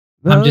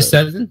I'm just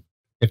saying,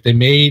 if they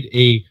made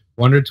a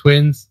Wonder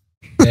Twins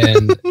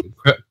and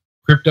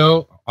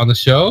Crypto on the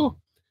show,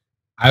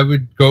 I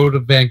would go to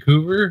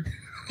Vancouver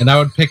and I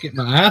would pick it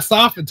my ass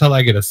off until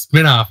I get a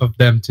spin-off of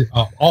them,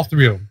 all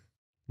three of them,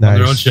 on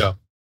their own show.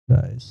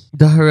 Nice.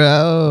 All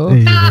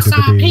right,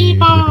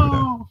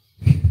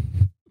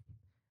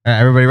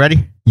 everybody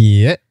ready?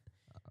 Yeah.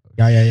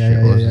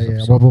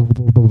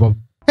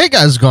 Hey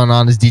guys, what's going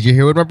on? It's DJ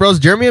here with my bros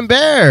Jeremy and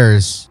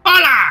Bears.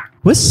 Hola!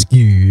 What's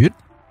good?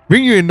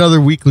 Bring you another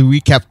weekly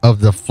recap of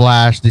The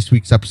Flash. This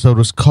week's episode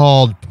was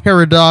called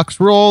Paradox.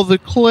 Roll the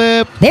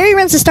clip. Barry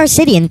runs to Star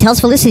City and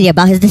tells Felicity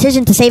about his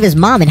decision to save his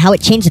mom and how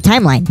it changed the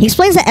timeline. He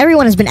explains that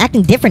everyone has been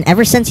acting different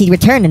ever since he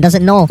returned and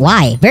doesn't know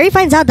why. Barry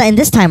finds out that in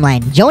this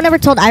timeline, Joe never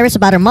told Iris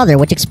about her mother,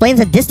 which explains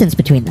the distance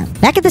between them.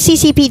 Back at the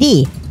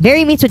CCPD,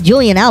 Barry meets with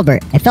Julian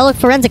Albert, a fellow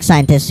forensic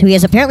scientist who he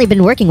has apparently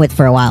been working with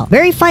for a while.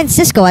 Barry finds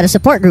Cisco at a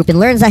support group and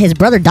learns that his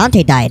brother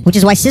Dante died, which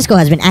is why Cisco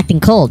has been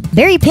acting cold.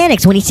 Barry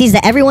panics when he sees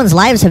that everyone's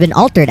lives have been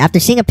altered after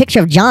seeing a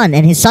picture of John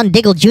and his son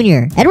Diggle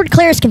Jr. Edward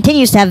Claris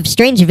continues to have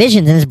strange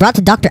visions and is brought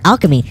to Dr.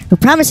 Alchemy, who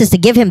promises to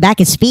give him back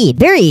his speed.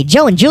 Barry,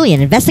 Joe, and Julian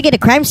investigate a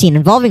crime scene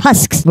involving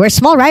husks, where a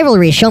small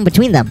rivalry is shown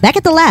between them. Back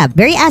at the lab,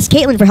 Barry asks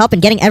Caitlin for help in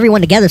getting everyone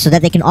together so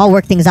that they can all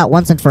work things out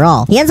once and for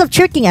all. He ends up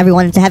tricking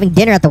everyone into having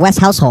dinner at the West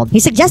household. He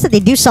suggests that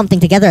they do something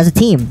together as a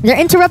team. They're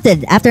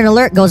interrupted after an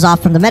alert goes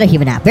off from the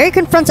metahuman app. Barry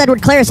confronts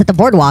Edward Claris at the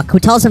boardwalk, who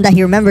tells him that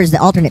he remembers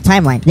the alternate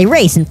timeline. They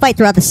race and fight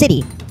throughout the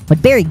city,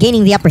 with Barry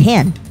gaining the upper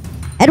hand.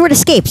 Edward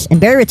escapes,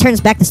 and Barry returns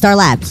back to Star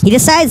Labs. He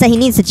decides that he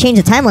needs to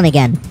change the timeline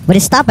again, but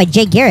is stopped by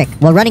Jay Garrick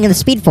while running in the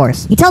Speed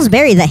Force. He tells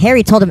Barry that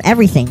Harry told him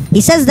everything.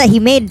 He says that he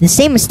made the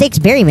same mistakes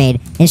Barry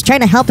made, and is trying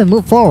to help him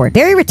move forward.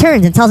 Barry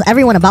returns and tells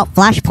everyone about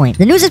Flashpoint.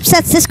 The news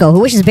upsets Cisco, who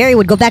wishes Barry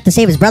would go back to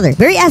save his brother.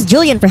 Barry asks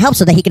Julian for help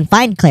so that he can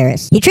find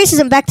Claris. He traces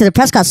him back to the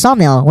Prescott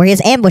sawmill, where he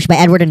is ambushed by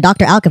Edward and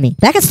Dr. Alchemy.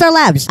 Back at Star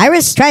Labs,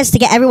 Iris tries to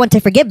get everyone to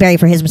forgive Barry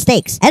for his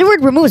mistakes.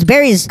 Edward removes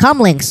Barry's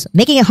comm links,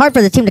 making it hard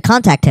for the team to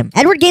contact him.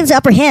 Edward gains the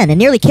upper hand and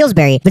nearly kills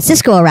Barry, but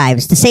Cisco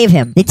arrives to save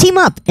him. They team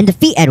up and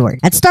defeat Edward.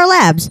 At Star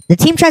Labs, the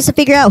team tries to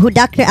figure out who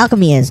Dr.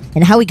 Alchemy is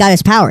and how he got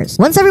his powers.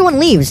 Once everyone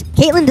leaves,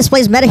 Caitlin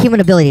displays metahuman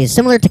abilities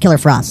similar to Killer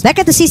Frost. Back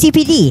at the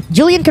CCPD,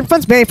 Julian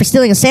confronts Barry for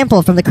stealing a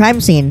sample from the crime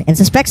scene and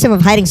suspects him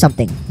of hiding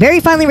something. Barry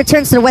finally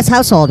returns to the West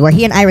household where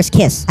he and Iris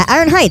kiss. At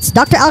Iron Heights,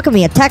 Dr.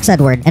 Alchemy attacks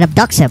Edward and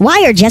abducts him.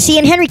 Why are Jesse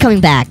and Henry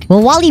coming back?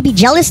 Will Wally be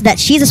jealous that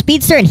she's a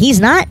speedster and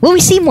he's not? Will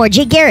we see more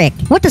Jay Garrick?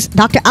 What does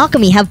Dr.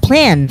 Alchemy have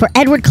planned for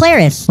Edward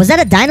Claris? Was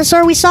that a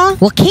dinosaur we saw?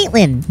 Will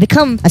Caitlin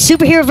become a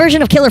superhero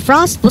version of Killer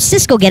Frost? Will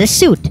Cisco get a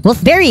suit? Will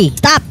Barry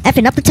stop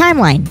effing up the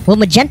timeline? Will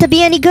Magenta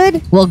be any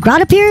good? Will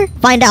Grodd appear?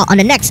 Find out on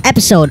the next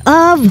episode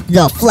of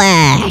The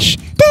Flash.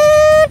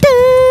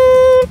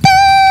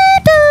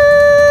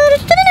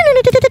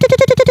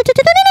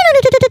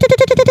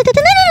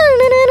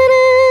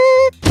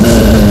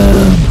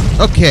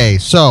 Okay,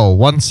 so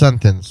one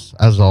sentence,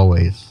 as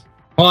always.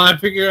 Well, I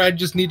figure I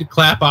just need to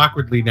clap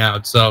awkwardly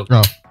now, so...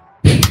 Oh.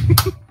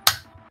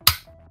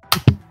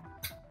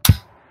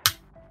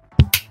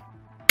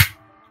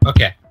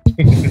 Okay.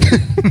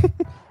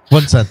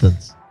 One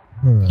sentence.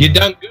 You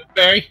done good,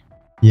 Barry?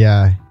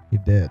 Yeah, he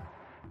did.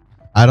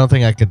 I don't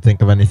think I could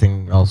think of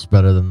anything else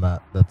better than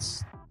that.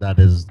 That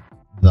is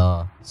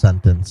the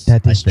sentence.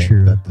 That is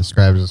true. That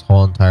describes this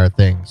whole entire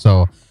thing.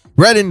 So,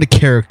 right into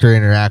character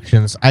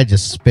interactions. I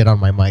just spit on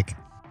my mic.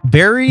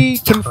 Barry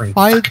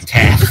confides.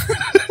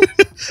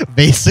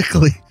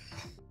 Basically,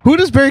 who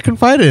does Barry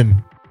confide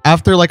in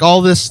after like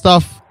all this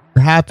stuff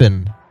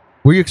happened?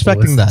 Were you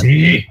expecting that?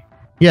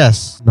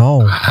 Yes.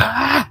 No.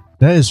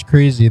 That is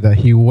crazy that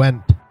he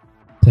went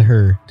to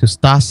her. To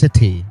Star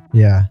City.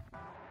 Yeah.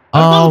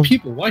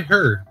 People, why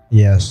her?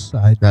 Yes.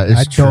 I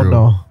don't true.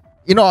 Know.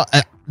 You know,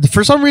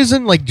 for some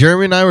reason, like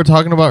Jeremy and I were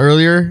talking about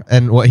earlier,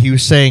 and what he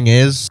was saying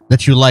is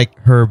that you like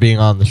her being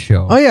on the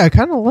show. Oh, yeah. I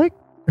kind of like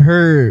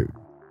her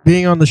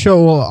being on the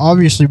show. Well,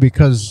 obviously,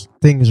 because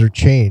things are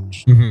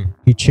changed. Mm-hmm.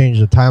 He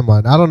changed the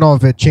timeline. I don't know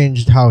if it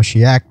changed how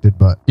she acted,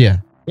 but... Yeah.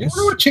 I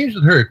wonder what changed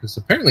with her, because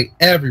apparently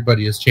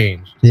everybody has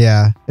changed.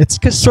 Yeah. It's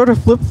sort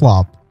of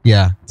flip-flop.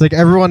 Yeah. It's like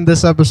everyone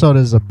this episode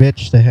is a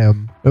bitch to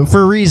him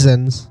for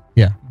reasons.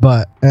 Yeah.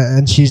 But,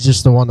 and she's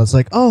just the one that's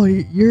like, oh,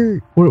 you're,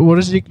 what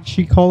does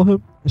she call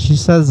him? She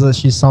says that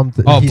she's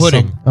something. Oh,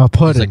 pudding.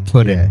 Pudding. It's like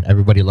pudding. Yeah.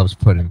 Everybody loves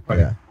pudding.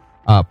 Yeah.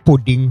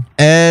 Pudding.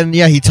 And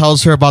yeah, he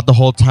tells her about the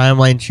whole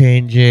timeline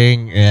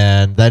changing,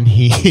 and then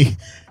he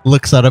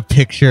looks at a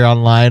picture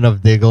online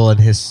of Diggle and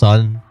his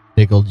son,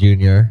 Diggle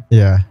Jr.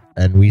 Yeah.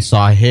 And we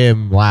saw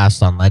him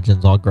last on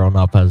Legends all grown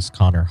up as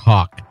Connor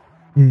Hawk.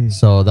 Mm.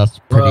 So that's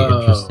pretty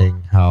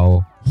interesting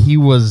how he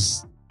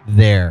was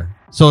there.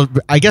 So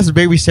I guess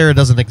Baby Sarah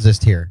doesn't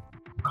exist here.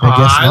 I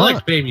guess I not.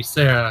 like Baby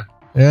Sarah.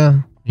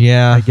 Yeah.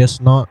 Yeah. I guess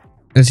not.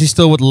 Is he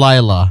still with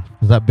Lila?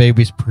 That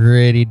baby's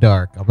pretty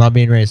dark. I'm not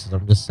being racist.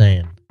 I'm just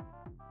saying.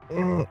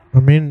 I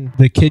mean,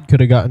 the kid could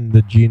have gotten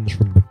the genes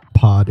from the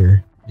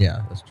Potter.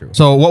 Yeah, that's true.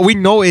 So what we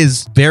know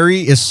is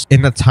Barry is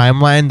in a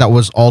timeline that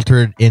was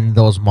altered in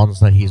those months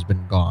that he's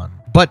been gone.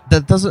 But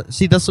that doesn't...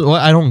 See, that's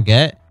what I don't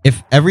get.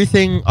 if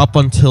everything up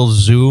until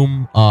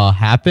Zoom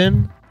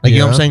happened, like you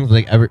know what I'm saying,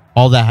 like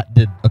all that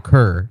did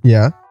occur,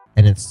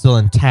 and it's still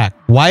intact.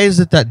 Why is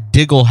it that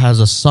Diggle has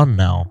a son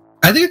now?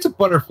 I think it's a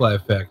butterfly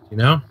effect, you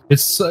know?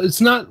 It's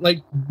not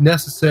like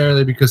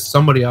necessarily because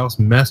somebody else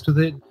messed with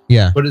it.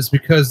 Yeah. But it's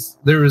because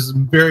there was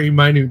very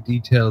minute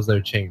details that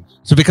are changed.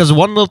 So because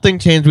one little thing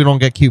changed, we don't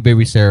get cute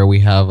baby Sarah. We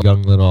have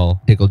young little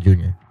Diggle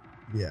Jr.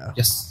 Yeah.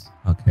 Yes.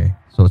 Okay.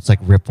 So it's like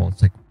Ripple.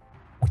 It's like...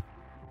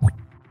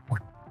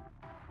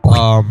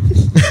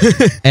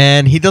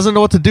 and he doesn't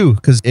know what to do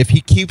because if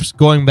he keeps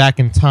going back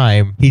in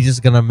time, he's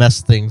just gonna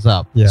mess things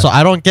up. Yeah. So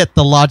I don't get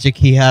the logic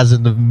he has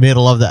in the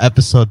middle of the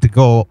episode to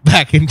go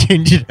back and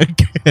change it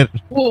again.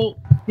 Well,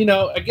 you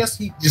know, I guess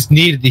he just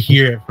needed to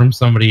hear it from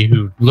somebody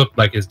who looked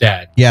like his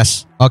dad.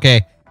 Yes.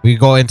 Okay. We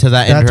go into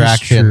that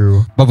interaction. Is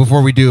true. But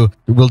before we do,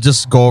 we'll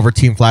just go over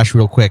Team Flash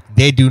real quick.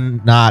 They do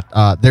not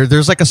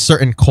there's like a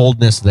certain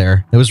coldness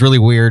there. It was really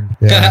weird.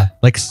 Yeah.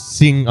 Like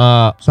seeing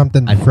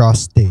Something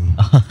frosty.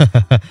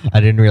 I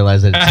didn't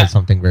realize that it said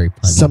something very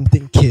punny.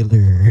 Something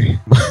killer.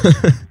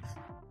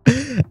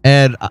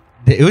 And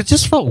it was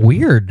just felt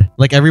weird.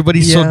 Like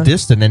everybody's so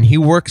distant, and he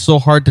worked so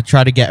hard to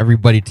try to get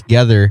everybody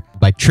together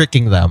by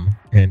tricking them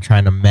and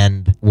trying to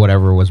mend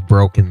whatever was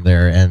broken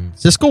there. And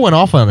Cisco went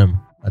off on him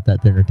at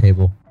that dinner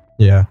table.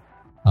 Yeah.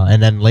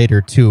 And then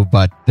later too.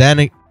 But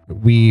then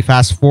we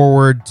fast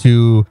forward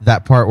to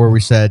that part where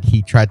we said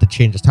he tried to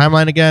change his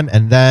timeline again.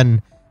 And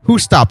then who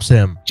stops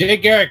him? Jay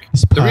Garrick.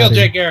 It's The real Patty.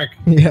 Jay Garrick.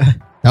 Yeah.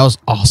 That was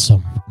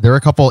awesome. There were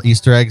a couple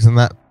Easter eggs in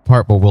that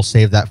part, but we'll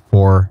save that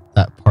for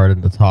that part in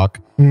the talk.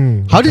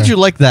 How did you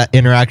like that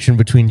interaction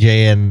between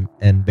Jay and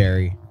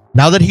Barry?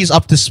 Now that he's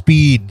up to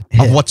speed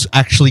of what's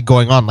actually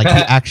going on, like he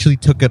actually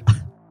took it.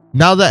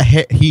 Now that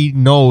he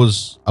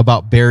knows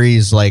about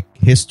Barry's like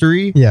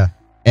history,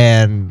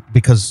 and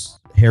because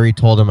Harry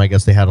told him, I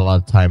guess they had a lot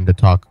of time to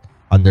talk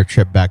on their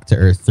trip back to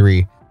Earth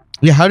 3.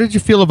 Yeah, how did you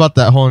feel about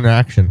that whole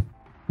interaction?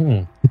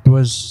 It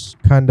was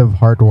kind of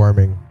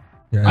heartwarming.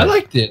 Yeah. I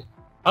liked it.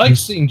 I like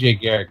seeing Jay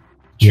Garrick.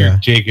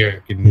 Jay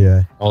Garrick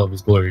in all of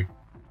his glory.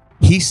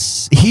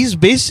 He's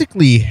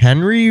basically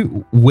Henry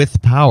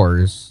with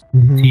powers.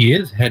 He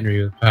is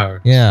Henry with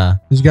power. Yeah.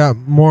 He's got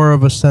more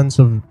of a sense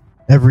of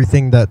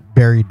everything that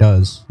Barry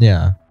does.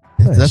 Yeah.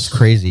 Nice. That's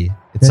crazy.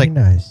 It's Very like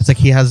nice. It's like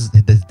he has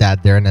his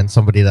dad there and then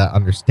somebody that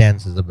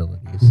understands his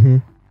abilities.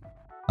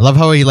 I love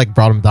how he like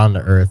brought him down to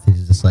earth.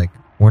 He's just like,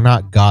 we're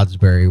not gods,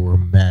 Barry. We're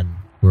men.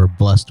 We're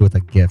blessed with a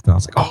gift. And I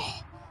was like,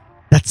 oh,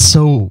 that's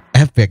so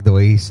epic the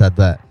way he said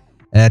that.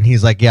 And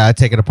he's like, yeah, I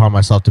take it upon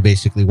myself to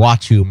basically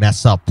watch you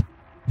mess up.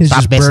 He's Stop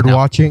just messing bird up.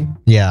 watching.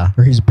 Yeah.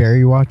 Or he's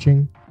Barry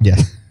watching. Yeah.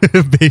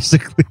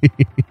 Basically.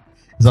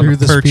 He's on Through a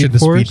the perch Speed in the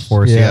Force? Speed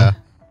Force. Yeah. Yeah.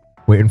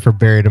 Waiting for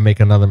Barry to make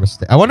another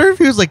mistake. I wonder if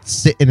he was like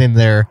sitting in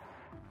there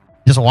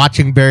just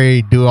watching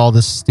Barry do all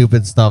this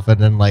stupid stuff, and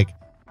then like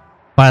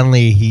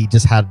finally he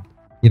just had,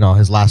 you know,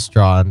 his last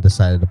straw and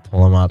decided to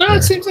pull him out. No, there.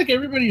 it seems like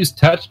everybody who's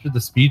touched with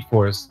the Speed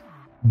Force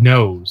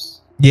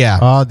knows. Yeah.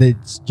 Oh, they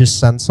just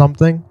sent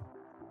something?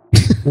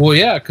 Well,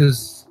 yeah,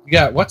 because you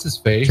got what's his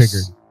face,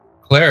 Triggered.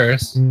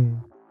 Claris,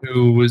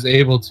 who was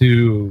able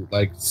to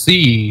like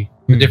see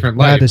a different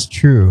light. That is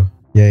true.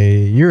 Yeah,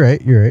 you're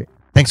right. You're right.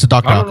 Thanks to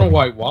Dr. I don't know Alchemy.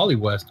 why Wally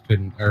West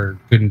couldn't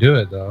do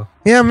it though.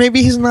 Yeah,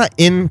 maybe he's not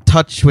in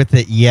touch with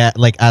it yet,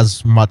 like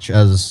as much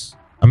as,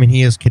 I mean,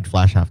 he is Kid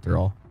Flash after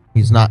all.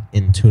 He's not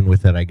in tune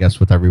with it, I guess,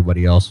 with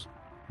everybody else.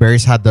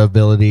 Barry's had the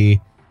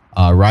ability.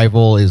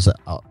 Rival is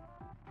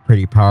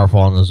pretty powerful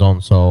on his own,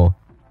 so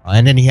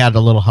and then he had a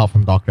little help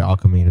from Dr.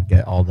 Alchemy to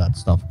get all that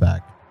stuff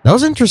back. That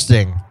was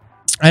interesting.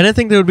 I didn't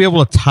think they would be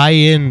able to tie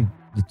in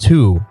the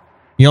two.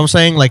 You know what I'm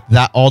saying? Like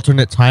that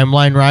alternate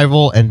timeline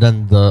Rival and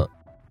then the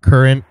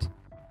current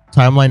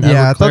timeline.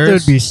 Yeah, I thought they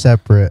would be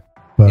separate.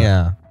 But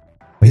Yeah.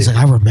 But he's like,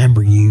 I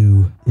remember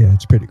you. yeah,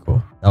 it's pretty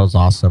cool. That was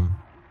awesome.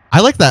 I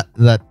like that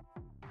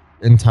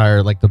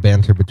entire, like the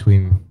banter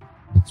between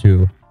the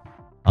two.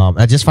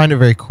 I just find it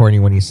very corny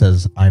when he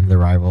says, I'm the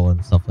rival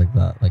and stuff like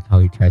that. Like how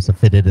he tries to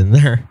fit it in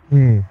there. I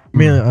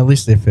mean, at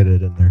least they fit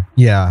it in there.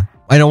 Yeah.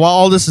 I know while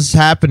all this is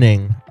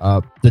happening,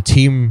 the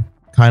team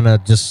kind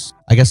of just,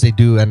 I guess they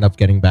do end up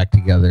getting back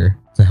together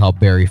to help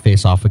Barry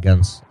face off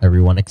against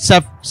everyone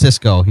except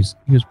Cisco. He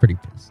was pretty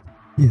pissed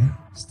Yeah,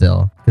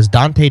 still because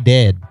Dante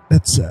dead.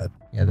 that's sad.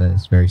 Yeah, that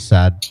is very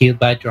sad. Killed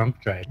by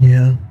drunk driver.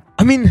 Yeah.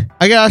 I mean,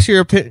 I gotta ask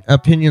your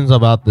opinions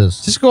about this.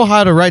 Cisco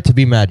had a right to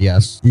be mad,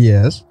 yes.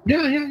 Yes.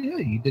 Yeah.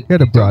 You did. You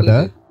had a you totally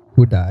brother did.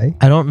 who died.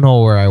 I don't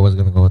know where I was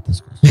gonna go with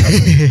this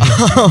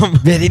question.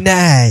 Very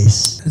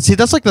nice. See,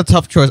 that's like the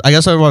tough choice. I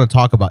guess I want to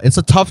talk about. It's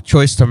a tough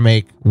choice to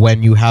make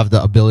when you have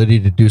the ability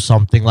to do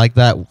something like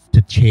that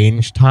to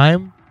change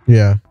time,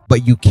 Yeah.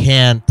 but you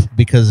can't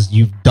because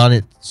you've done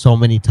it so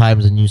many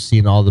times and you've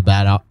seen all the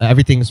bad out.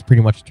 Everything's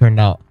pretty much turned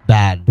out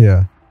bad.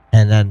 Yeah.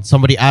 And then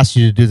somebody asks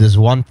you to do this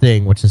one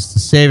thing, which is to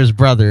save his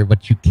brother,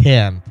 but you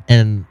can't.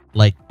 And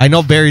like, I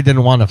know Barry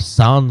didn't want to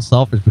sound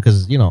selfish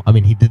because, you know, I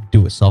mean, he did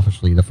do it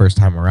selfishly the first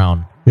time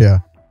around, Yeah.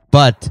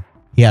 but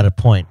he had a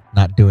point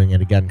not doing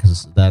it again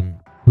because then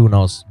who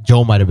knows?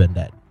 Joe might have been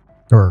dead.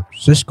 Or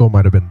Cisco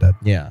might have been dead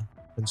Yeah.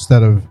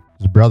 instead of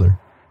his brother.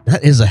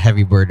 That is a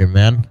heavy burden,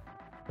 man.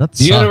 That's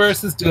The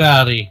universe is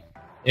duality.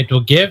 It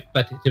will give,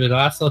 but it will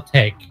also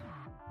take.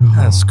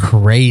 That's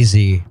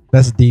crazy.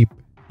 That's deep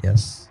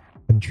Yes.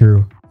 and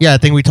true. Yeah, I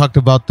think we talked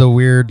about the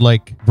weird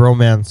like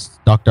bromance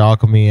Dr.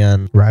 Alchemy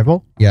and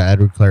Rival?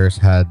 Edward Claris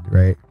had,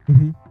 right?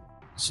 Mm-hmm.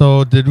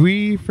 So did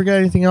we forget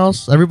anything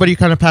else? Everybody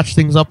kind of patched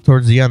things up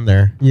towards the end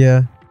there.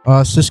 Yeah.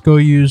 Cisco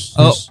used.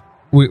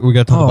 We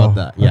got to talk about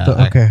that. Yeah.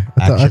 Okay.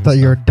 I thought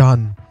you were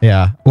done.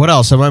 Yeah. What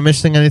else? Am I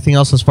missing anything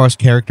else as far as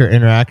character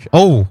interaction?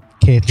 Oh,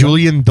 Kate.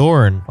 Julian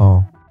Dorn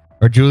Oh,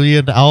 or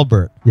Julian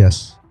Albert.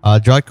 yes.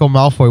 Draco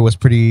Malfoy was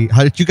pretty.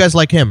 How did you guys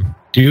like him?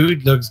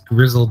 Dude looks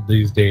grizzled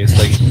these days.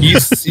 Like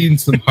he's seen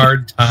some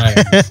hard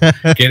times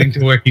getting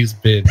to where he's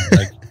been.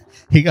 Like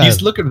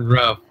he's looking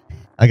rough.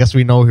 I guess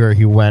we know where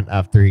he went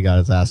after he got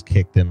his ass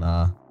kicked in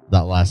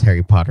that last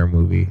Harry Potter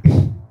movie.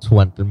 Just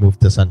went and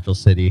moved to Central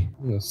City.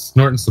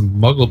 Snorting some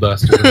muggle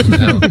dust.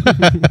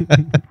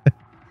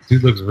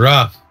 Dude looks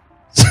rough.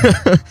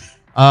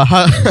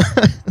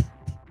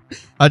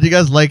 How'd you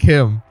guys like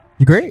him?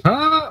 Great.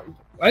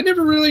 I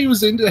never really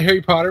was into the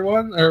Harry Potter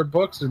one or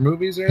books or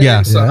movies or anything.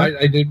 Yeah. So Yeah.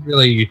 I didn't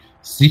really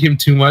see him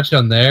too much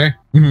on there.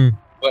 Mm-hmm.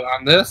 But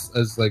on this,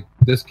 as like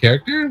this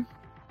character,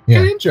 Yeah.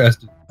 kind of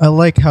interested. I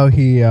like how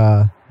he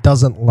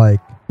doesn't like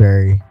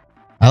Barry.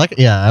 I like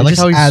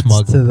how he's adds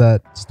smug. to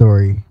that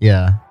story.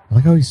 Yeah. I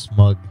like how he's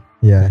smug to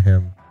Yeah.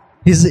 him.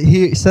 He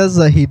says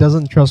that he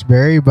doesn't trust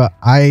Barry, but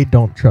I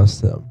don't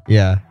trust him.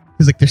 Yeah.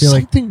 He's like, there's Feel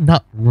like- something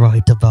not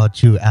right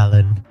about you,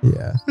 Alan.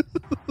 Yeah.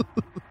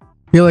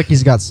 Feel like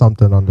he's got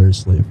something under his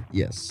sleeve.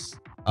 Yes.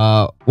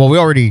 Well, we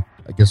already,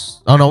 I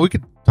guess. Oh no, we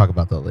could talk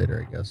about that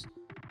later, I guess.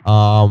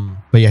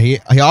 But yeah,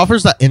 he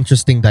offers that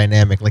interesting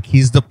dynamic. Like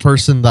he's the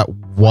person that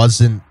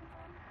wasn't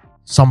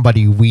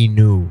somebody we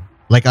knew,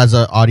 like as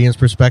an audience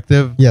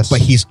perspective. Yes.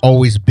 But he's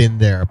always been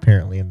there,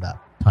 apparently, in that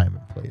time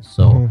and place.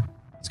 So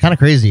it's kind of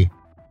crazy.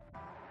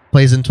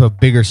 Plays into a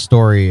bigger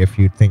story if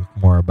you think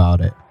more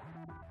about it.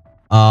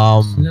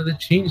 They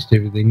changed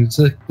everything. It's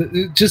like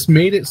it just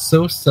made it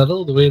so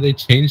subtle the way they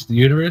changed the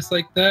universe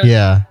like that.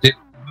 Yeah.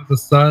 The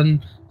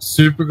sun,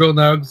 Supergirl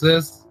now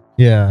exists.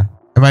 Yeah.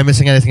 Am I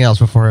missing anything else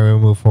before we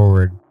move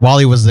forward?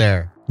 Wally was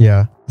there.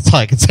 Yeah. That's all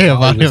I can say about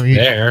Wally him. was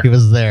there. He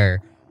was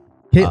there.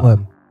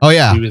 Caitlin. Oh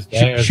yeah. He was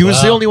there She as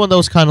was the well. only one that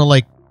was kind of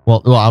like.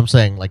 Well, I'm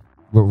saying like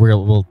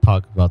we'll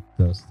talk about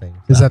those things.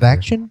 Is that after.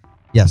 action?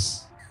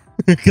 Yes.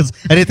 Because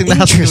anything that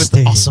has to do with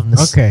the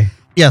awesomeness. Okay.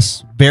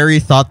 Yes. Barry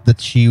thought that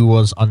she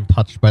was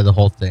untouched by the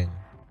whole thing.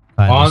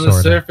 Kinda, On the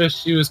sorta. surface,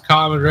 she was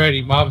calm and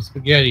ready. Mom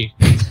spaghetti.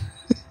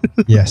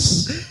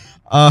 Yes.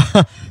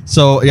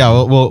 So yeah,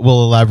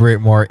 we'll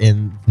elaborate more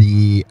in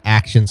the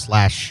action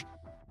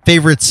 /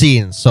 favorite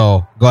scenes.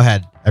 So go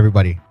ahead,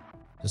 everybody,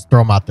 just throw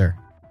them out there.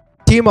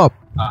 Team up.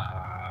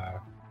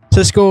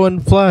 Cisco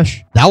and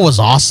Flash. That was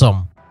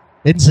awesome.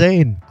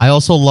 Insane. I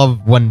also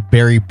love when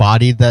Barry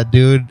bodied that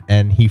dude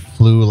and he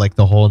flew like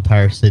the whole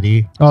entire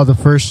city. Oh, the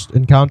first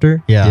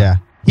encounter? Yeah. Yeah.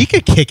 He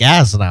could kick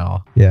ass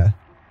now. Yeah.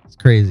 It's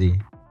crazy.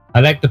 I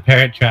like the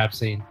parrot trap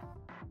scene.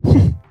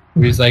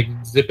 Where he's like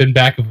zipping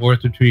back and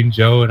forth between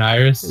Joe and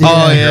Iris.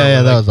 Oh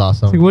yeah, that was It's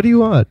awesome. like, what do you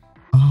want?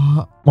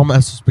 Mama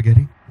has some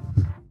spaghetti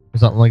or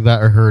something like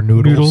that, or her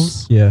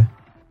noodles. Yeah.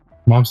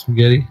 Mom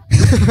spaghetti.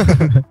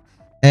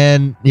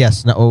 And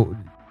yes, no,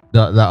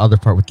 the other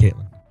part with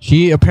Caitlin.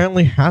 She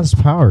apparently has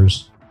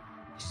powers.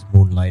 She's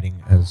moonlighting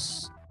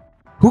as.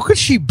 Who could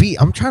she be?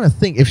 I'm trying to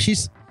think. If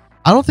she's,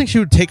 I don't think she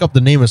would take up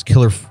the name as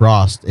Killer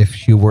Frost if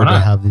she were to Why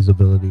not? have these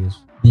abilities.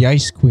 The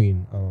Ice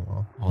Queen. I don't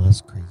know. Oh,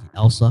 that's crazy.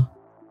 Elsa,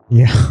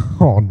 Yeah.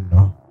 Oh,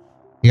 no.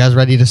 you guys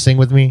ready to sing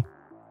with me?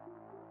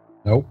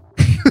 Nope.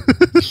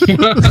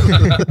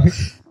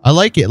 I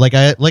like it. Like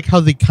I like how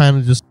they kind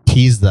of just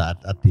tease that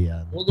at the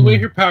end. Well, the way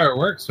her power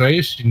works, right?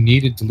 is She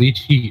needed to leech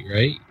heat,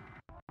 right?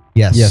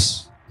 Yes.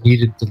 Yes.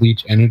 Needed to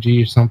leech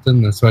energy or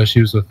something. That's why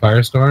she was with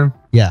Firestorm.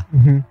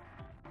 Mm-hmm.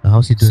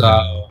 How's he doing?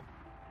 So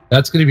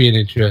that's going to be an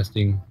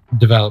interesting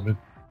development.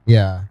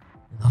 Yeah,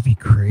 that'll be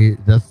crazy.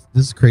 This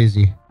is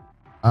crazy.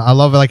 I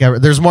love it. Like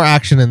there's more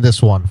action in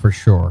this one for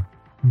sure.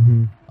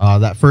 Mm-hmm.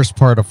 That first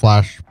part of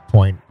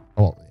Flashpoint,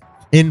 well,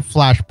 in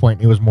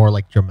Flashpoint, it was more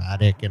like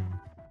dramatic and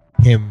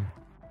him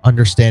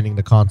understanding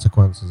the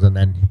consequences, and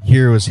then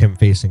here was him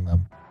facing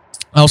them.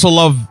 I also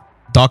love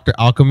Dr.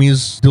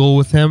 Alchemy's duel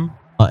with him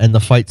and the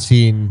fight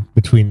scene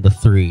between the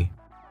three.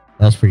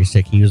 That was pretty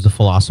sick. He used the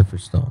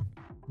Philosopher's Stone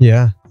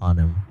Yeah. on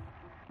him.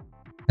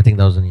 I think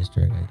that was an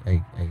Easter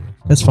egg. I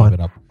That's look fine. it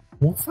up.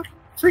 Well,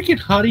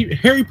 freaking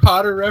Harry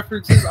Potter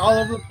references all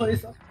over the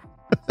place.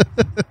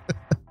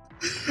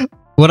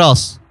 What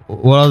else?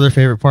 What other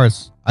favorite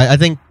parts? I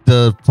think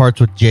the parts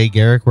with Jay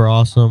Garrick were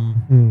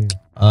awesome.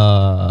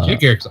 Jay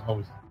Garrick's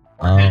always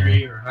or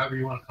Henry or however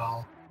you want to call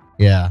him.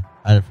 Yeah,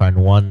 I didn't find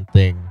one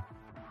thing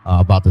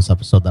about this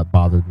episode that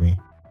bothered me.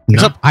 No?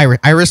 Except Iris.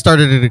 Iris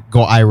started to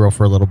go Iroh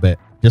for a little bit,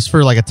 just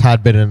for like a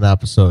tad bit in the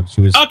episode.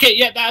 She was Okay,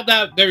 yeah,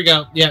 there we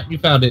go. Yeah, you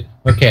found it.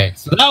 Okay,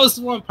 so that was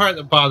the one part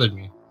that bothered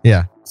me.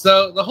 Yeah.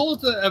 So the whole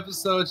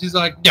episode, she's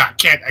like, "Yeah,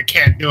 I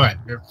can't do it.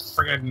 You're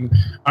friggin',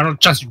 I don't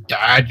trust you,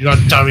 Dad. You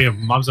don't tell me if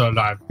Mom's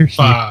alive."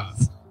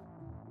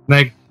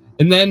 Like,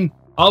 and then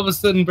all of a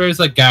sudden, Barry's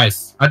like,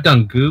 "Guys, I've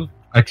done goof.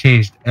 I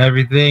changed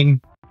everything.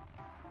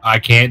 I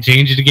can't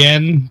change it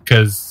again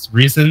because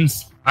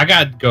reasons. I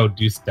gotta go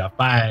do stuff.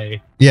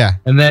 Bye." Yeah.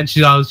 And then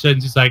she all of a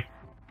sudden she's like,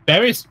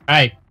 "Barry's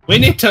right. We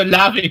need to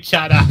love each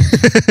other.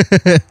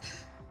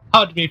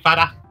 Hold me,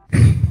 father."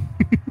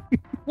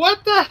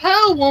 What the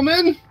hell,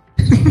 woman?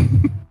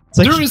 It's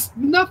like There is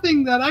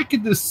nothing that I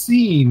could have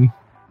seen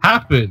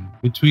happen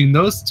between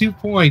those 2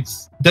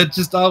 points that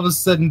just all of a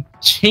sudden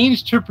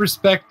changed her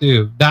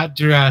perspective that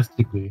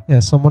drastically. yeah,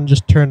 someone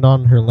just turned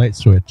on her light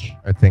switch.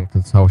 I think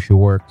that's how she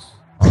works,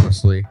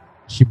 honestly.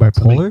 Is she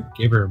bipolar?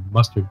 Gave her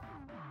mustard.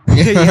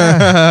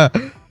 Yeah.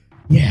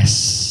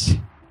 Yes.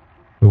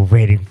 We're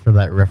waiting for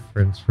that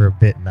reference for a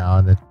bit now,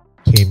 and it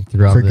came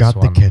through on Forgot this the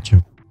one.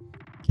 ketchup.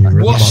 Get rid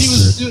of Well, she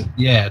was mustard. doing,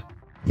 yeah.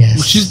 Yes.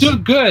 Well, she's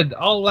doing good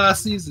all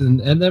last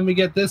season, and then we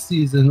get this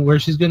season where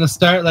she's gonna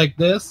start like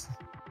this.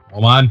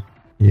 Come on,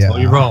 Yeah. slow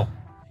your roll.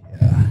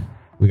 Yeah.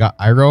 We got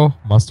Iro,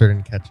 mustard,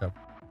 and ketchup.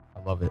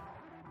 I love it.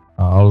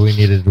 All we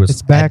needed was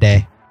It's back.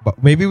 Ede.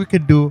 But maybe we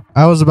could do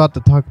I was about to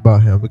talk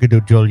about him.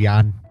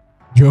 Julian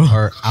Joe.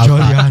 or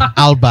Julian.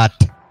 Albert.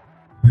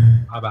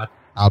 How about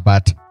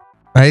Albert.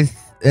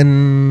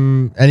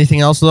 And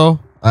anything else though?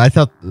 I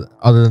thought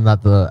other than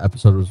that the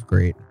episode was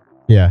great.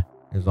 Yeah.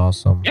 It was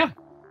awesome. Yeah. it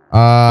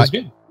Uh, was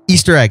good.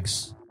 Easter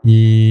eggs.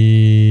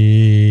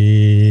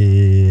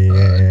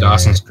 Yeah.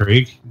 Dawson's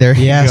Creek. There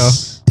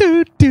Yes. you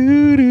go. Do,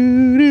 do,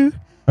 do, do.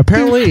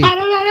 Apparently.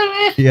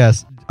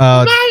 Yes.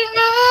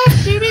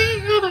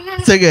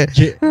 Sing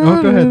it.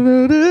 Oh, go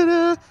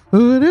ahead.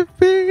 Would it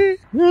be?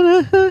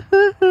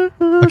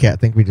 Okay, I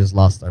think we just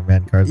lost our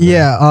man cards.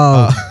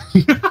 Yeah.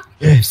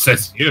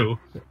 Says you.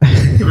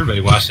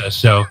 Everybody watched that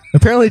show.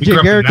 Apparently, We Jay grew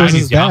up in Garrick the was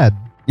his 90s, y'all. dad.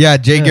 Yeah,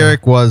 Jay Yeah.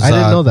 Garrick was. I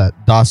didn't know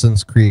that.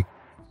 Dawson's Creek.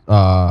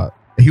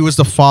 He was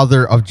the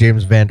father of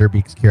James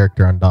Vanderbeek's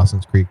character on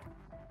Dawson's Creek.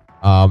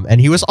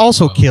 And he was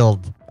also Oh.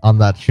 killed on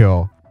that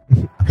show.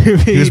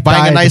 He was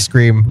buying an ice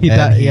cream He and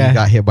died, he yeah.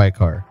 got hit by a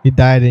car. He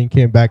died and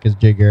came back as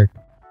Jay Garrick.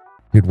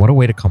 Dude, what a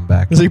way to come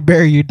back. It's like,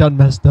 Barry, you done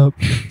messed up.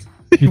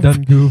 You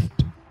done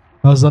goofed.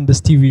 I was on this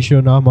TV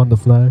show, now I'm on The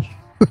Flash.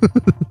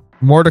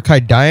 Mordecai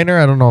Diner,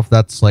 I don't know if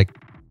that's like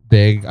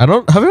big. I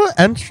don't have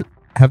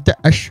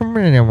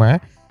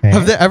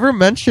they ever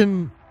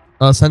mentioned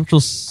Central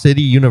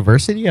City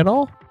University at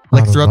all?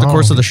 Like don't throughout the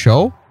course know. of the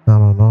show? I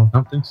don't know. I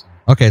don't think so.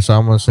 Okay, so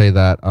I'm gonna say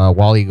that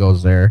Wally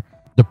goes there.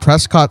 The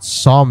Prescott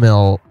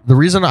Sawmill. The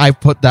reason I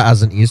put that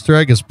as an Easter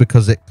egg is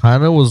because it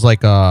kind of was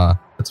like a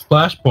It's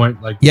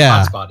Flashpoint, like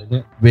Yeah. hotspot,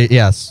 isn't it?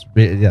 yes.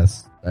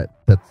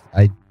 That's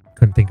I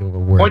couldn't think of a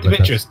word. Point of but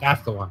that's- interest.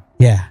 That's the one.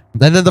 Yeah.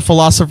 And then the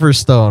Philosopher's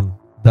Stone,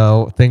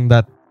 the thing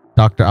that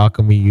Dr.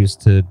 Alchemy used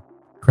to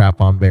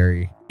crap on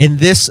Barry. In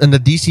the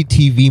DC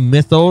TV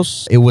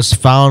mythos, it was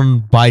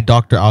found by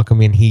Dr.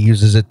 Alchemy and he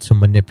uses it to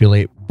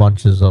manipulate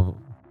bunches of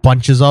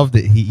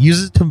that he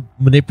uses it to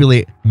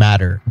manipulate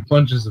matter.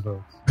 Bunches of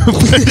those.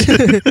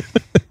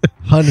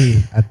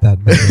 Honey at that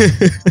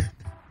moment.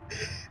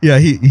 Yeah,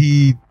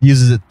 he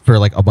uses it for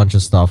like a bunch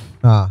of stuff.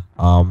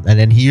 And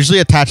then he usually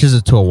attaches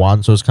it to a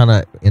wand, so it's kind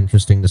of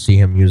interesting to see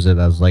him use it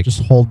as like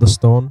Just hold the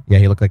stone. yeah,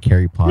 he looked like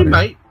Harry We Potter.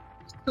 might.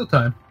 Still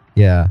time.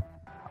 Yeah.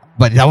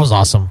 But that was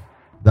awesome.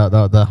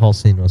 The whole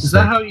scene was Is sick.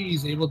 that how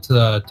he's able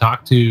to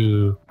talk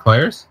to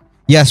Claire's?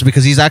 Yes,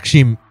 because he's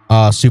actually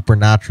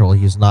supernatural.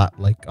 He's not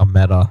like a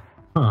meta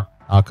Huh.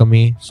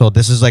 alchemy. So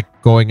this is like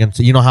going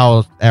into, you know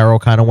how Arrow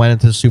kind of went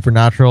into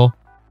supernatural.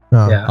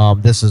 Yeah.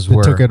 This is They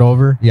where took it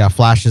over. yeah,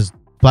 Flash is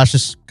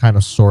kind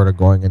of sort of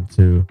going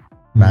into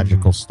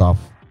magical stuff.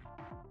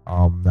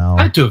 Now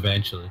Had to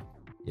eventually.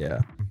 yeah.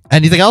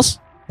 Anything else?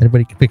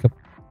 Anybody can pick up?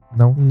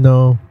 No.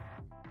 No.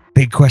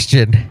 Big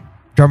question.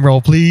 Drum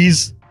roll,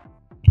 please.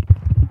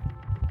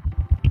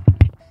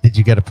 Did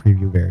you get a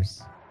preview,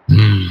 Bears?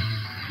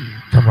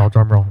 Drum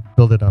roll.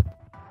 Build it up.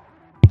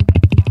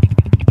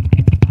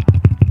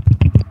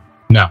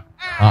 No.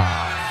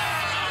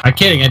 Ah. I'm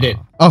kidding. I did.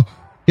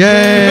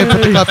 Yay!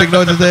 Put the clapping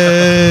noises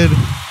in.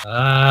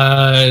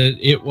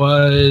 It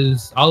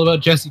was all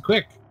about Jesse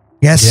Quick.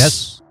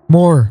 Yes.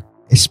 More.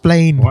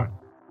 Explain.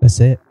 That's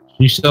it.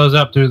 She shows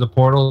up through the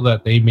portal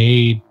that they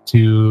made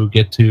to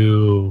get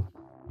to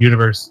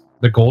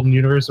the Golden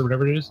Universe or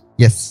whatever it is.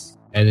 Yes.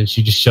 And then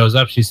she just shows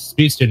up. She's a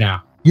speedster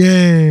now.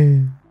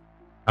 Yay.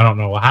 I don't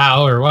know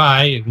how or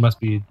why. It must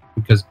be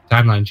because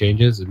timeline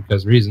changes and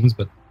because reasons,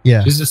 but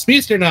Yeah. she's a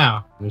speedster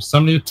now. There's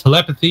some new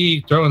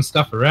telepathy, throwing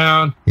stuff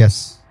around.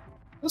 Yes.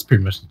 That's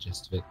pretty much the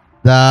gist of it.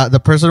 The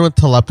person with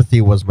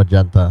telepathy was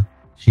Magenta.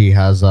 She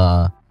has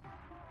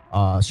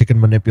she can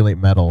manipulate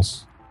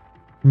metals.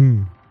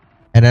 Hmm.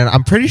 And then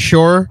I'm pretty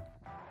sure,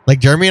 like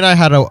Jeremy and I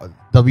had a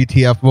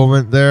WTF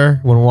moment there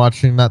when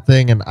watching that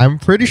thing, and I'm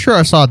pretty sure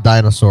I saw a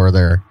dinosaur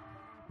there.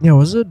 Yeah,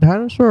 was it a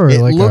dinosaur? Or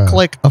It like looked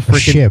like a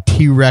freaking ship?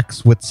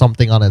 T-Rex with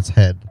something on its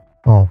head.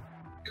 Oh.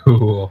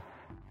 Cool.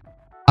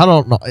 I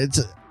don't know.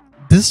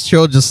 this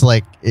show just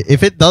like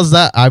if it does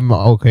that, I'm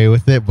okay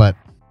with it. But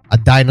a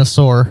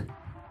dinosaur,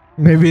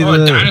 Maybe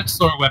the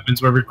dinosaur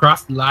weapons where we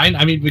cross the line.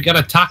 I mean, we got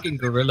a talking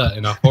gorilla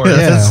in a horse.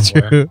 yeah, that's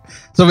true.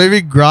 So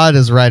maybe Grodd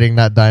is riding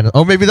that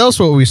dinosaur. Oh, maybe that's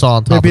what we saw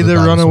on top. maybe of the the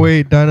dinosaur.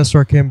 runaway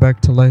dinosaur came back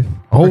to life.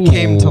 Or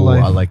came to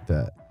life. I like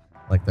that.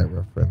 I like that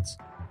reference.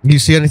 You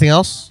see anything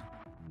else?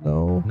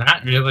 No,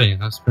 Not really.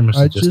 That's pretty much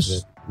I the gist of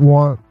just it.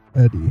 want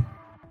Eddie.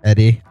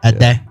 Eddie.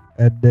 Eddie.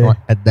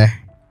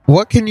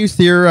 What can you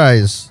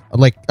theorize?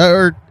 Like,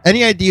 or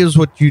any ideas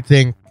what you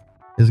think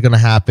is going to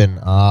happen?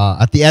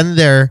 At the end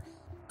there,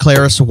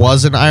 Claris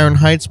was in Iron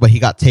Heights, but he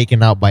got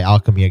taken out by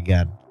Alchemy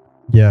again.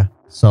 Yeah.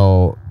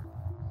 So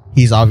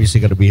he's obviously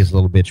going to be his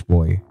little bitch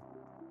boy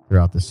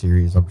throughout the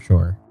series, I'm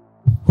sure.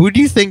 Who do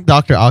you think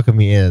Dr.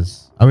 Alchemy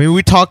is? I mean,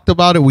 we talked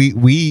about it.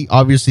 We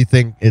obviously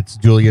think it's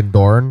Julian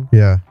Dorn,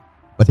 Yeah.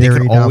 but they Theory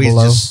can down always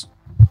below. just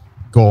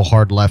go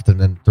hard left and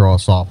then throw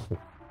us off.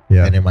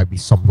 Yeah. And it might be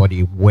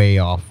somebody way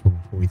off from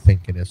who we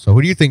think it is. So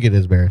who do you think it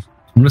is, Bears?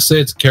 I'm gonna say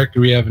it's a character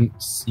we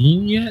haven't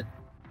seen yet.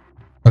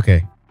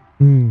 Okay.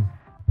 Hmm.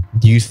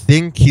 Do you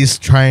think he's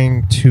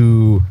trying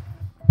to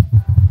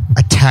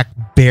attack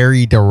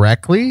Barry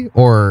directly,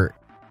 or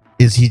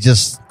is he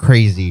just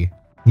crazy?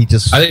 He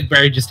just... I think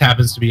Barry just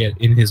happens to be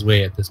in his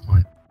way at this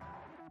point.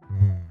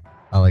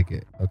 I like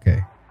it. Okay.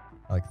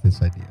 I like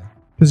this idea.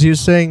 Because he was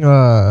saying,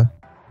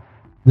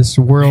 this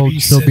world Maybe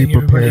he's shall be setting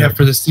everybody prepared. up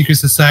for the Secret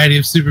Society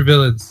of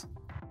Supervillains.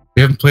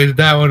 We haven't played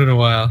that one in a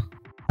while.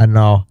 I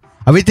know.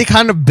 I mean, they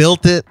kind of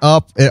built it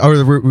up,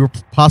 or we're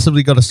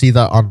possibly going to see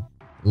that on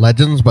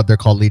Legends, but they're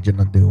called Legion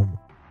of Doom.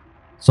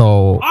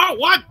 So... Oh,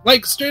 what?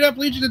 Like straight up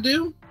Legion of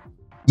Doom?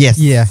 Yes.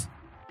 Yeah.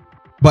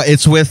 But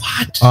it's with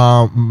What?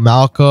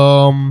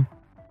 Malcolm.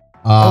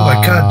 Oh my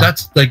god,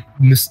 that's like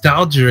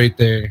nostalgia right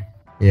there.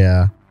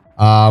 Yeah.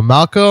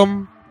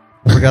 Malcolm.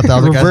 I forgot the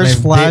other guy's Reverse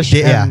name. Flash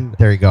yeah, and-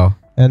 there you go.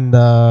 And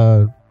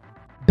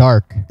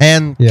Dark.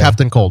 And Yeah.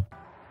 Captain Cold.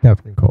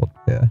 Captain Cold.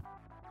 Yeah.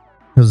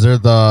 Because they're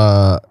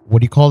the... What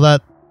do you call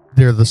that?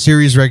 They're the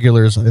series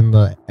regulars in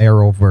the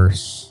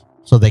Arrowverse.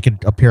 So they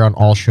could appear on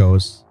all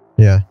shows.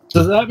 Yeah.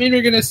 Does that mean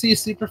we're gonna see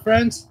Super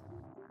Friends?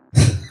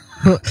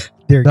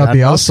 Dear That'd God, be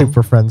no awesome.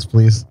 Super Friends,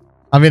 please.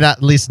 I mean,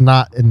 at least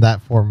not in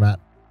that format.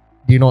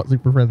 Do you know what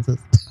Super Friends is?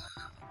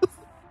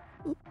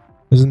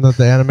 Isn't that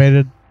the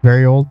animated?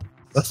 Very old?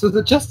 That's what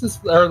the Justice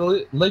or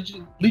the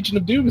Legion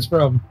of Doom is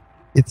from.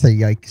 It's a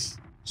yikes.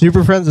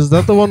 Super Friends, is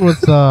that the one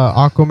with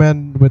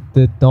Aquaman with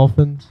the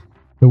dolphins?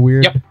 The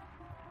weird? Yep.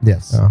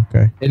 Yes. Oh,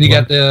 okay. And you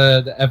got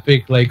the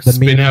epic like The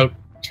spin meme. out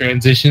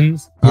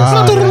transitions.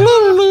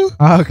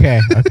 Okay.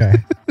 Okay.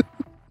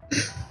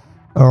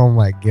 Oh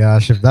my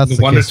gosh! If that's The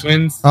the Wonder case,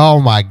 Twins. oh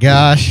my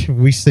gosh,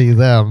 we see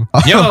them.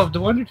 Yo, if the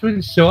Wonder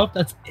Twins show up,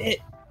 that's it.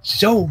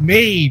 Show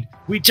made.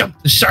 We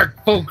jumped the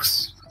shark,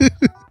 folks.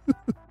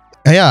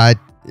 Yeah,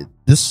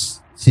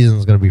 this season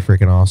is gonna be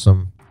freaking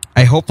awesome.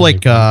 I hope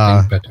like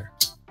Better.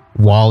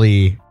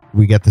 Wally,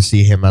 we get to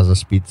see him as a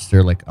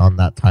speedster like on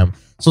that time.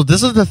 So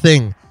this is the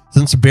thing: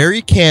 since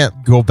Barry can't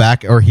go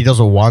back, or he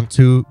doesn't want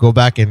to go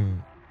back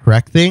and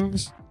correct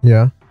things,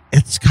 Yeah.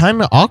 it's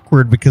kind of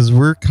awkward because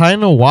we're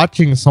kind of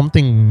watching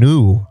something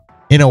new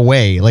in a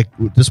way. Like,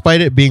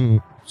 despite it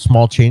being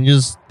small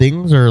changes,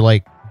 things are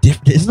like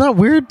isn't that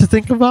weird to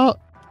think about?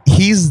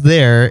 He's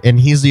there and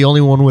he's the only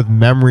one with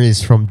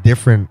memories from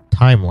different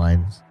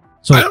timelines.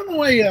 So I don't know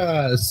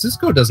why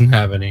Cisco doesn't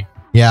have any.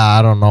 yeah,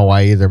 I don't know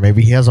why either.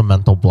 Maybe he has a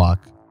mental block.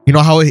 You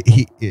know how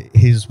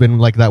he's been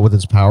like that with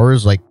his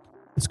powers? Like,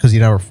 it's because he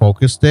never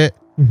focused it.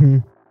 Mm-hmm.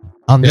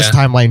 On this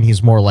Yeah. timeline,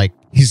 he's more like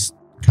he's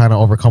kind of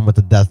overcome with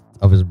the death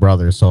of his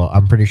brother. So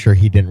I'm pretty sure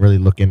he didn't really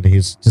look into.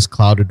 He's just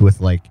clouded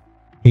with like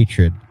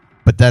hatred.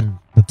 But then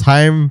the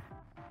time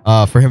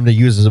for him to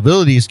use his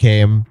abilities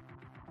came,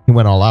 he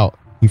went all out.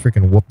 He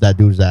freaking whooped that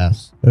dude's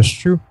ass. That's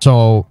true.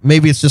 So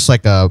maybe it's just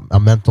like a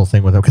mental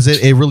thing with him, because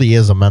it really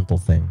is a mental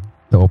thing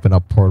to open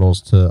up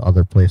portals to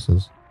other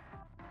places.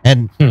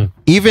 And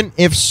even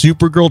if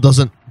Supergirl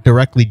doesn't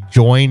directly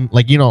join,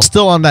 like, you know,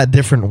 still on that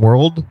different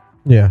world,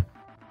 Yeah.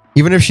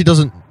 even if she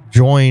doesn't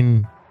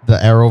join the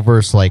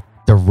Arrowverse like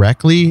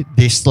directly,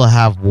 they still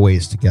have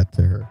ways to get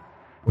to her,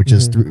 which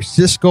is through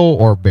Cisco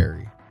or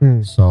Barry.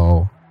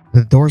 So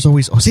the door's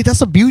always... Oh, see, that's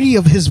the beauty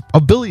of his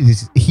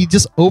abilities. He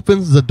just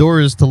opens the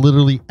doors to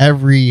literally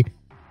every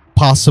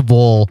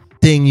possible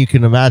thing you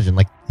can imagine.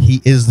 Like,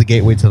 he is the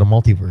gateway to the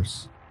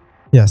multiverse.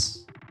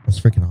 Yes. That's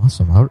freaking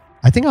awesome.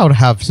 I think I would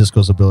have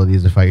Cisco's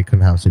abilities if I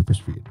couldn't have super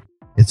speed.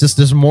 It's just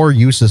there's more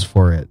uses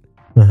for it.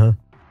 Uh-huh. You know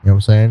what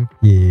I'm saying?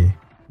 Yeah.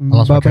 I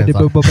lost my train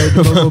of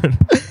thought.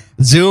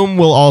 Zoom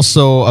will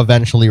also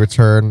eventually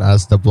return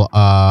as the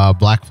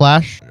Black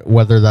Flash.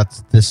 Whether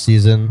that's this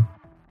season,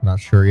 not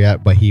sure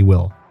yet, but he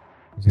will.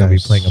 He's gonna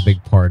Nice. be playing a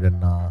big part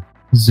in.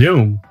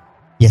 Zoom.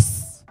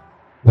 Yes.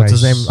 What's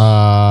his name?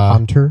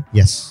 Hunter.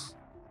 Yes.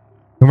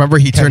 Remember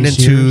he turned Penny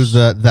into Sears?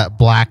 that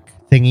black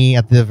thingy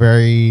at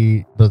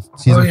the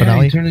season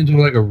finale. He turned into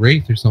like a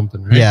wraith or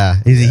something, right? Yeah,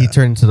 he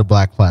turned into the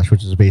Black Flash,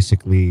 which is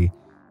basically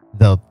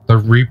the The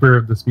Reaper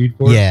of the Speed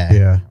Force. yeah.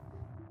 Yeah.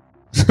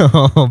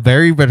 So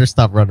Barry better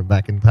stop running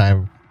back in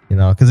time, you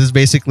know, because it's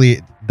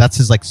basically that's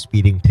his like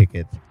speeding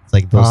ticket. It's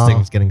like those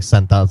things getting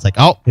sent out. It's like,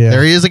 oh,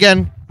 there he is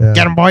again. Yeah.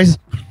 Get him, boys.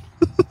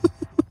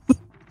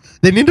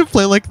 They need to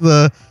play like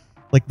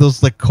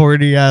those like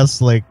corny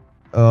ass like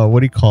what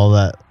do you call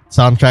that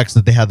soundtracks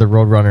that they had the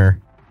Roadrunner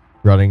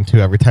running to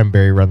every time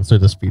Barry runs through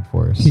the Speed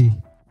Force.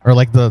 Or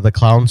like the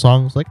clown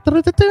songs, like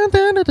Benny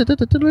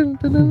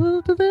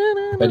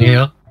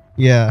Hill.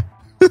 Yeah.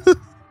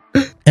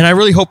 And I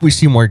really hope we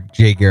see more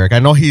Jay Garrick. I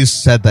know he's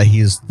said that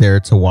he's there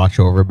to watch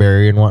over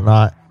Barry and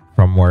whatnot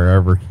from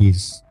wherever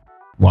he's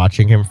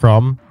watching him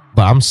from.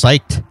 But I'm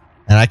psyched,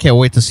 and I can't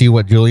wait to see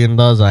what Julian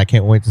does, and I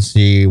can't wait to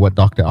see what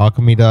Dr.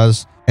 Alchemy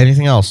does.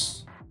 Anything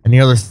else?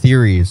 Any other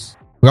theories?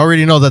 We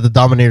already know that the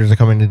Dominators are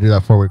coming to do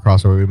that 4-way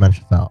crossover. We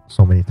mentioned that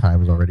so many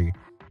times already.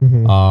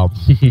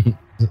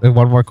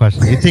 One more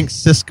question. Do you think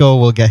Cisco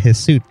will get his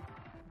suit? I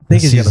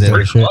think he's gonna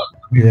finish it.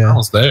 Yeah,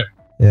 almost there.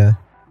 Yeah.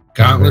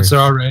 Gauntlets are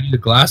all ready. The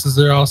glasses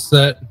are all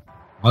set.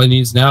 All he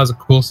needs now is a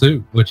cool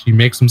suit, which he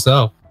makes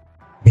himself.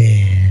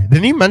 Yeah.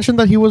 Didn't he mention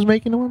that he was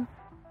making one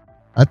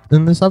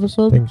in this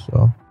episode? I think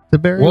so. To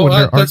Barry?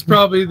 Well, that's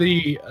probably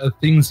the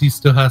things he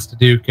still has to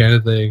do kind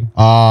of thing.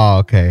 Oh,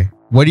 okay.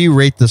 What do you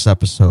rate this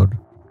episode?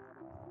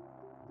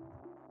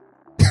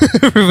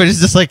 Everybody's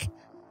just like...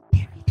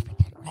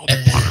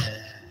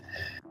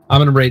 I'm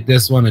going to rate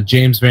this one a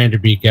James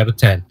Vanderbeek out of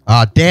 10.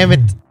 Ah, damn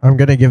it. I'm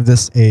going to give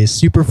this a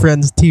Super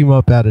Friends team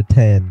up out of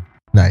 10.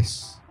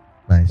 Nice.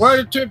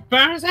 Wonder Twin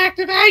powers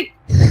activate!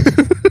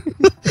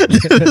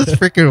 That's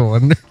freaking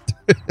Wonder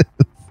Twins.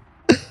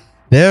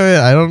 Damn it,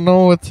 I don't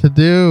know what to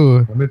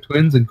do. Wonder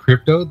Twins and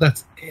Crypto?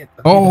 That's it.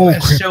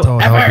 Crypto,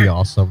 that would be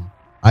awesome.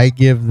 I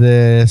give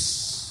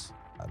this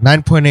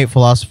 9.8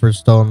 Philosopher's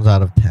Stones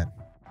out of 10.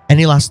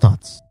 Any last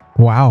thoughts?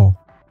 Wow.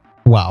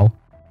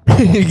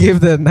 You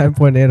gave that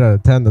 9.8 out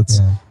of 10. That's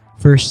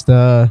first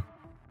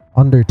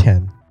under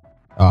 10.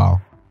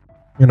 Oh.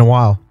 In a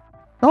while.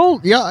 Oh,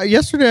 yeah.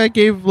 Yesterday I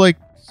gave like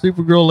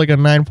Supergirl like a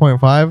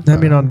 9.5. I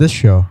mean on this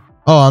show.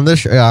 Oh, on this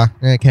show. Yeah.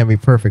 It can't be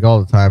perfect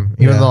all the time.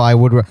 Even though I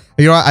would...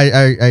 You know what?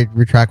 I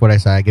retract what I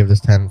said. I give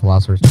this 10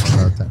 Philosophers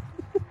Stones out of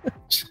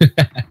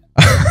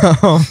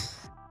 10.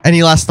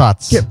 Any last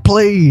thoughts? Get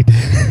played.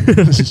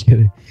 Just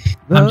kidding.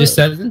 I'm just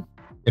saying,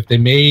 if they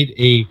made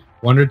a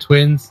Wonder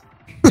Twins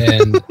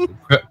and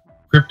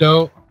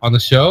Crypto on the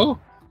show,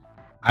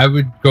 I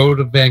would go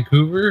to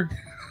Vancouver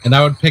and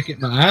I would pick it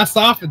my ass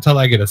off until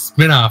I get a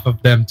spin-off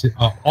of them to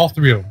all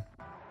three of them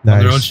on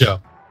their own show.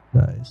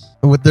 Nice.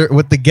 With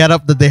the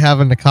getup that they have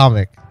in the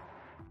comic.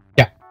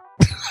 Yeah.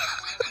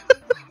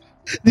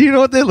 Do you know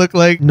what they look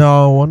like?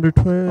 No, Wonder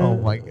Twins. Oh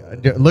my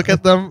god! Look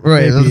at them.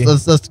 Right.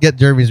 Let's get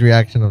Jeremy's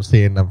reaction of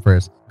seeing them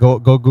first. Go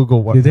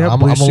Google what. Do they have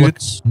blue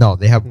suits? No,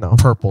 they have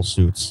purple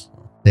suits.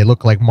 They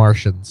look like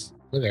Martians.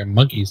 Look, they're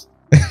monkeys.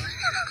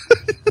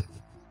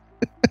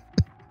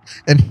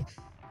 And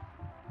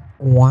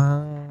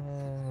wow.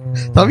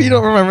 Tell me you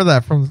don't remember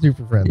that from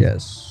Super Friends.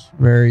 Yes,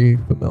 very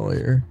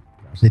familiar.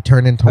 They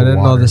turn into water. I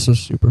didn't know this was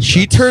Super Friends.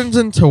 She turns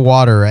into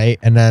water, right?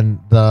 And then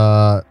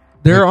the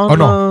dude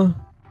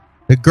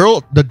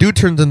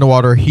turns into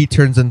water. She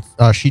turns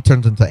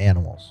into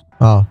animals.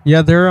 Oh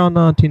yeah, they're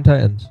on Teen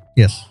Titans.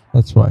 Yes,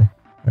 that's why.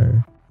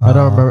 I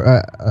don't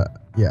remember.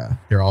 Yeah,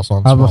 they're also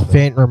on. I have a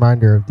faint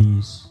reminder of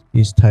these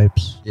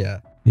types. Yeah,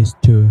 these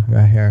two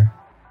right here,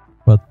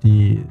 but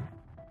another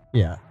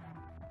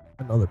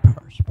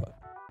powers.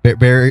 But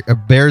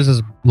Bears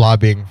is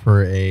lobbying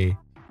for a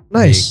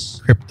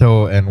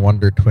Crypto and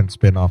Wonder Twin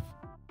spin-off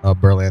of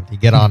Berlanti.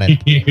 Get on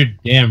it. You're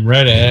damn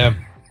right I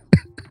am.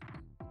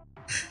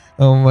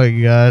 Oh my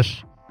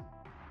gosh.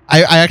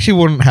 I actually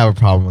wouldn't have a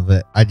problem with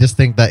it. I just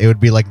think that it would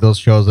be like those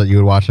shows that you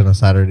would watch on a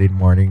Saturday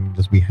morning,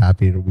 just be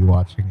happy to be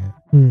watching it.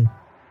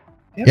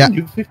 They have a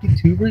new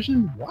 52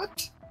 version?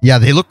 What? Yeah,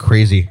 they look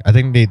crazy. I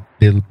think they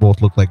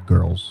both look like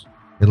girls.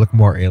 They look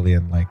more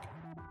alien-like.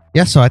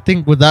 Yeah, so I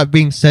think with that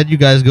being said, you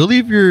guys go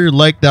leave your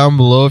like down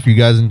below if you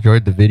guys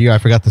enjoyed the video. I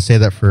forgot to say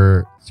that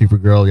for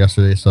Supergirl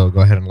yesterday, so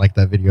go ahead and like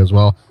that video as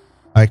well.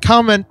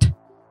 Comment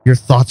your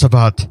thoughts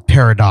about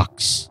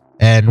Paradox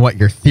and what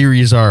your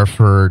theories are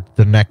for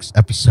the next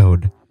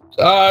episode.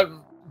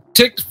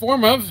 Take the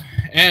form of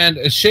and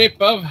a shape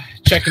of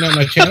checking out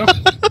my channel.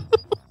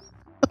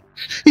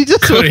 He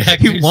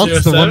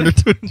wants the Wonder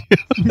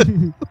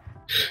Twin.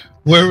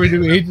 Where we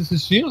do Agents of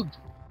S.H.I.E.L.D.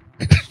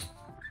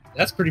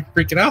 That's pretty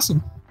freaking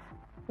awesome.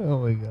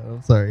 Oh my god,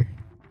 I'm sorry.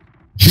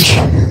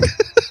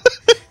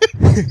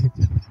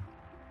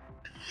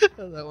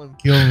 That one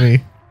killed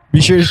me.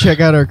 Be sure to check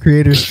out our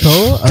Creators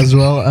Co. as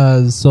well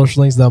as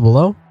social links down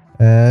below.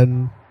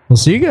 And we'll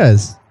see you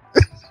guys.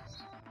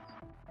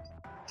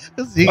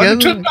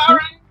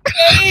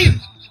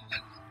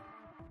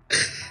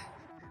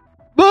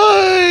 Bye.